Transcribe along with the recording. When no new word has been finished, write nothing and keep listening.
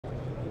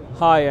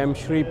Hi, I'm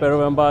Shri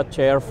Peruvemba,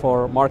 Chair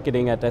for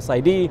Marketing at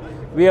SID.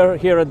 We are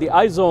here at the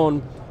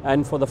iZone,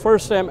 and for the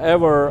first time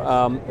ever,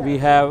 we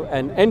have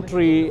an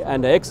entry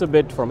and an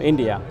exhibit from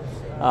India.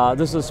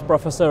 This is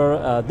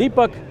Professor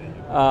Deepak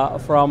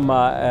from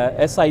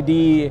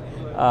SID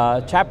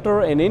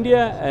chapter in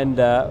India, and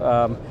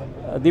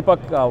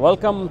Deepak,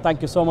 welcome.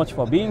 Thank you so much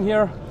for being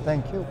here.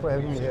 Thank you for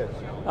having me here.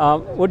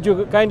 Would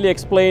you kindly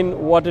explain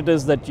what it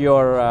is that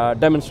you're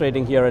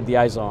demonstrating here at the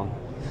iZone?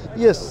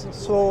 Yes,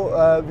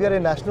 so we are a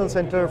national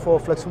center for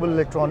flexible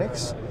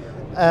electronics,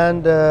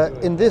 and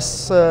in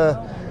this,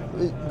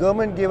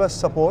 government gave us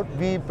support.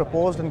 We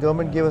proposed and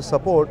government gave us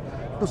support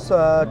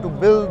to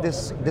build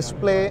this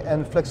display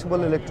and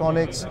flexible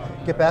electronics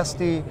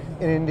capacity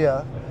in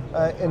India.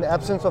 In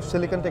absence of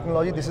silicon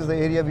technology, this is the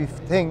area we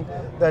think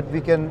that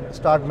we can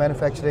start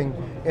manufacturing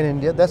in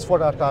India. That's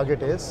what our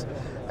target is.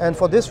 And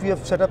for this, we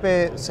have set up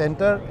a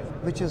center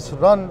which is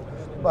run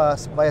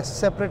by a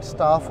separate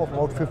staff of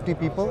about 50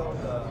 people,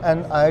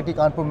 and IIT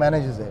Kanpur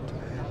manages it.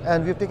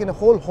 And we've taken a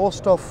whole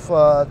host of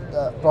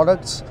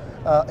products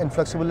in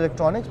flexible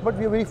electronics, but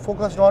we're very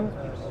focused on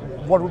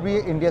what would be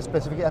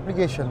India-specific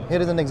application. Here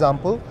is an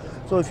example.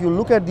 So if you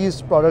look at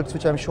these products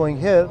which I'm showing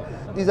here,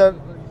 these are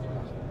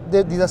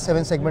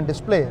 7-segment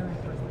display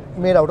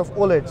made out of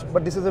OLEDs,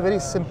 but this is a very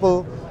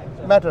simple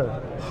matter.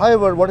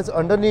 However, what is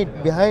underneath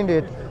behind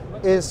it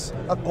is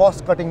a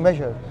cost-cutting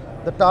measure.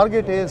 The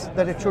target is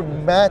that it should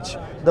match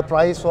the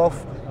price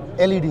of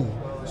LED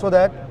so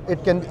that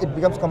it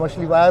becomes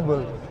commercially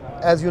viable.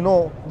 As you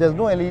know, there's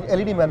no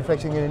LED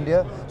manufacturing in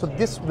India, so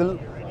this will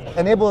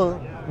enable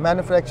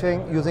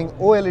manufacturing using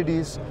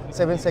OLEDs,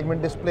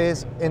 7-segment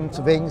displays in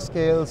weighing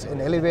scales, in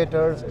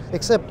elevators,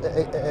 except,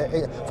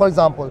 for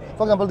example,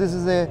 this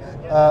is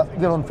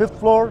we're on 5th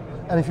floor,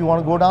 and if you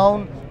want to go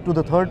down to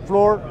the 3rd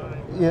floor,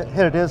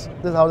 here it is,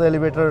 this is how the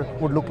elevator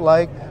would look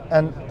like,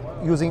 and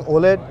using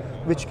OLED,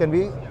 which can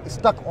be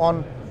stuck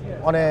on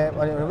a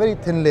very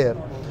thin layer.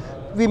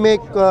 We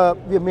make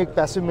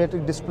passive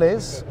matrix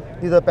displays.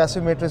 These are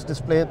passive matrix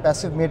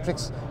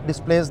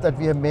displays that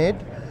we have made,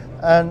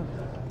 and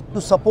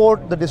to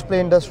support the display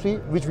industry,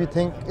 which we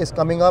think is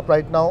coming up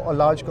right now. A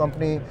large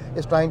company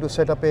is trying to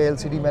set up a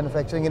LCD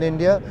manufacturing in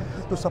India.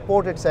 To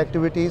support its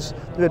activities,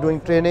 we are doing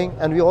training,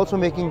 and we're also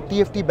making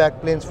TFT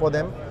backplanes for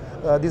them.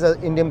 These are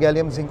indium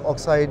gallium zinc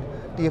oxide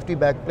TFT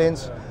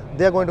backplanes.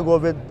 They're going to go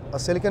with a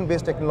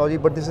silicon-based technology,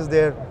 but this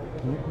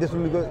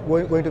will be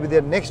going to be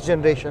their next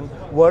generation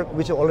work,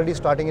 which is already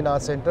starting in our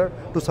center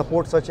to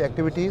support such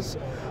activities.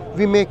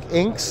 We make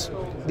inks.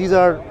 These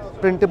are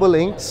printable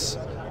inks.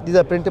 These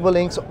are printable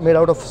inks made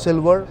out of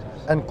silver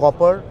and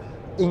copper,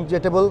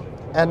 inkjetable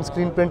and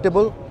screen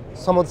printable.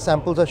 Some of the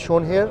samples are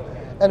shown here,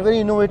 and very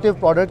innovative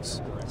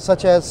products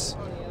such as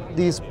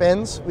these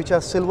pens, which are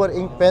silver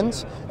ink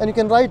pens, and you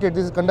can write it.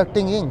 This is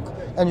conducting ink,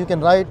 and you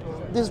can write.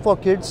 This is for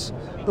kids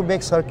to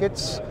make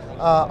circuits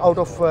out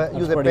of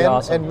use a pen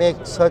awesome. And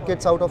make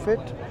circuits out of it.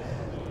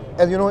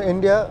 As you know,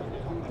 India,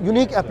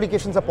 unique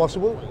applications are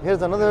possible. Here's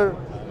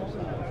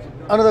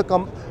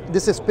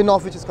this is a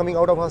spin-off which is coming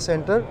out of our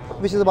center,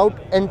 which is about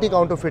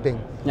anti-counterfeiting.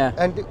 Yeah.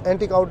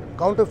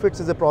 Anti-counterfeits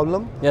is a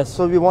problem. Yes.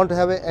 So we want to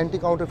have an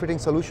anti-counterfeiting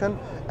solution,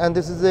 and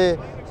this is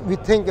we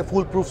think, a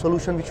foolproof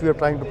solution which we are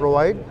trying to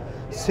provide.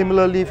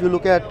 Similarly, if you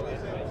look at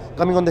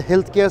coming on the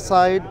healthcare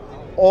side,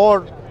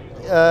 or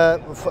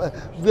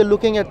we are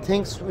looking at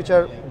things which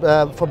are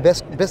for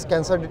breast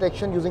cancer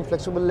detection using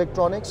flexible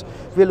electronics.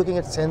 We are looking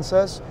at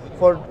sensors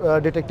for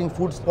detecting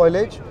food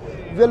spoilage.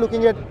 We are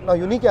looking at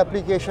unique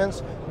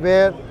applications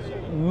where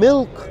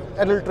milk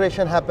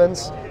adulteration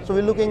happens. So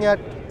we're looking at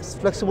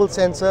flexible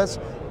sensors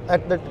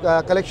at the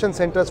collection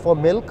centers for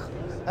milk,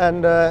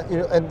 and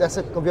and that's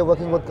it. We are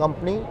working with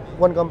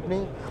one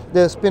company.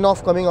 There's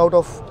spin-off coming out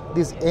of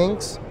these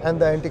inks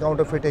and the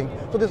anti-counterfeiting.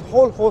 So this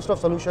whole host of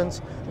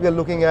solutions we are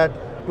looking at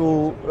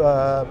to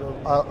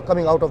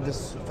coming out of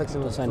this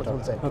flexible center.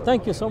 Well,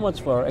 thank you so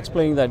much for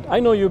explaining that. I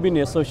know you've been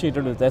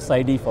associated with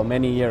SID for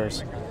many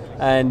years,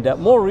 and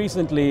more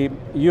recently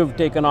you've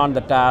taken on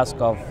the task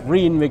of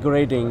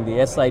reinvigorating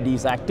the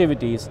SID's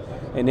activities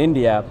in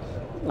India.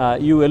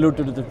 You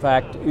alluded to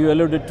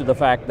the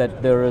fact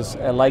that there is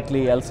a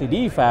likely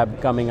LCD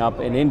fab coming up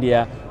in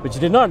India, which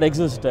did not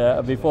exist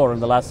before. In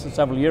the last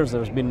several years,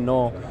 there's been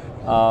no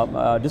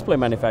display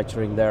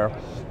manufacturing there.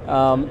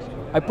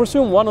 I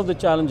presume one of the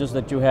challenges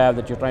that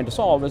you're trying to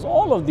solve is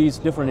all of these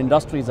different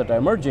industries that are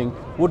emerging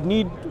would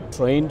need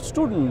trained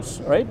students,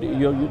 right?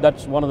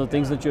 That's one of the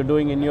things that you're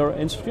doing in your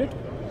institute.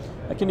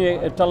 Can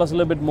you tell us a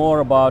little bit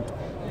more about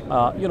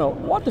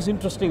what is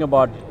interesting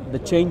about the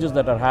changes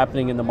that are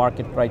happening in the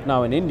market right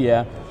now in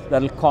India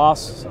that will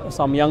cause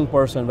some young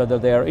person, whether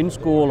they are in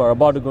school or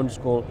about to go to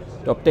school,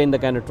 to obtain the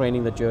kind of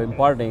training that you're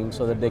imparting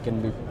so that they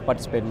can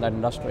participate in that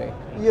industry?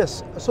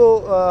 Yes,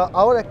 so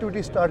our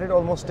activity started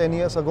almost 10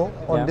 years ago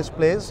on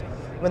displays,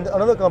 when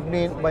another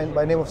company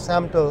by name of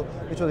Samtel,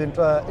 which was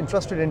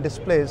interested in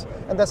displays,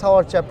 and that's how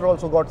our chapter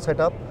also got set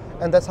up,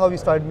 and that's how we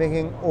started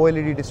making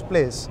OLED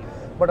displays.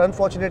 but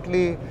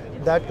unfortunately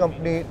that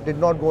company did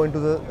not go into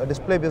the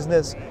display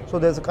business, so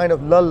there's a kind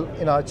of lull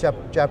in our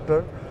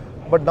chapter.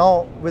 But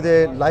now with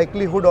a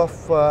likelihood of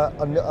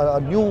a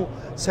new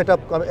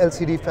setup,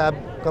 LCD fab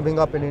coming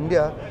up in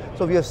India,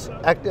 so we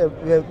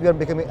are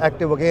becoming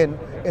active again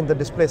in the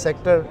display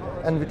sector,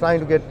 and we're trying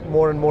to get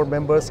more and more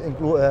members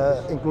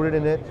included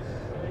in it.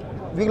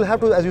 We will have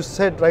to, as you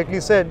said,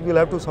 rightly said, we'll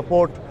have to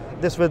support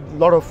this with a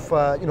lot of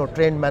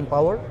trained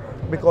manpower,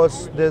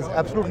 because there's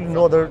absolutely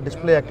no other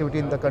display activity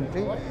in the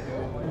country.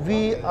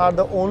 We are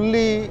the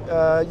only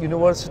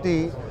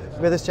university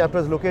where this chapter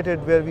is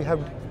located where we have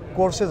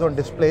courses on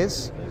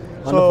displays.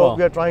 Wonderful. So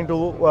we are trying to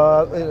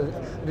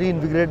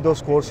reinvigorate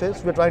those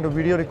courses. We're trying to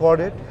video record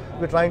it.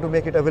 We're trying to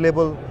make it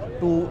available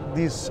to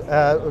these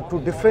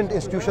to different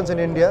institutions in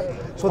India,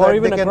 so or that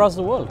even they can, across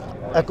the world.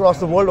 Across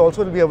the world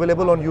also, it will be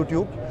available on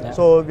YouTube. Yeah.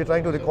 So we're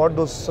trying to record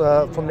those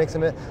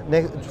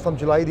from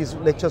July. These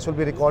lectures will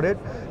be recorded,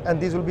 and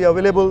these will be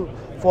available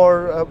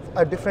for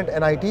different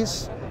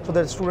NITs, so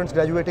that students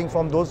graduating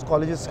from those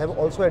colleges have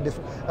also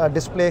a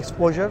display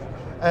exposure.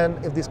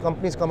 And if these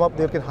companies come up,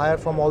 they can hire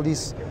from all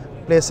these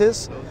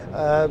places.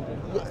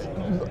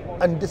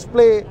 And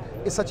display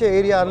is such an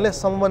area, unless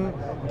someone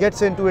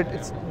gets into it,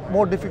 it's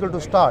more difficult to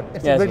start.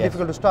 It's very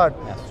difficult to start.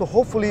 Yes. So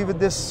hopefully with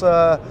this,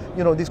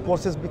 these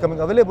courses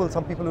becoming available,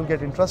 some people will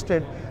get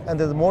interested, and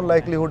there's more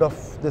likelihood of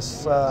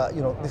this,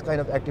 this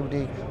kind of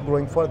activity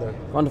growing further.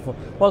 Wonderful.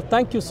 Well,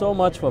 thank you so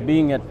much for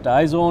being at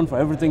iZone, for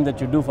everything that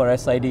you do for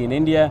SID in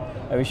India.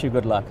 I wish you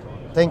good luck.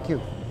 Thank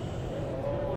you.